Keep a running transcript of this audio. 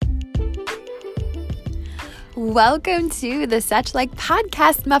Welcome to the Suchlike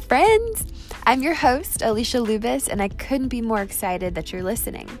podcast, my friends. I'm your host, Alicia Lubis, and I couldn't be more excited that you're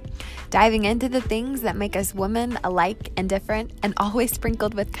listening. Diving into the things that make us women alike and different, and always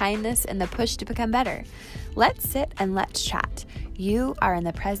sprinkled with kindness and the push to become better. Let's sit and let's chat. You are in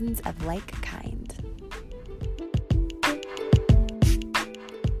the presence of like kind.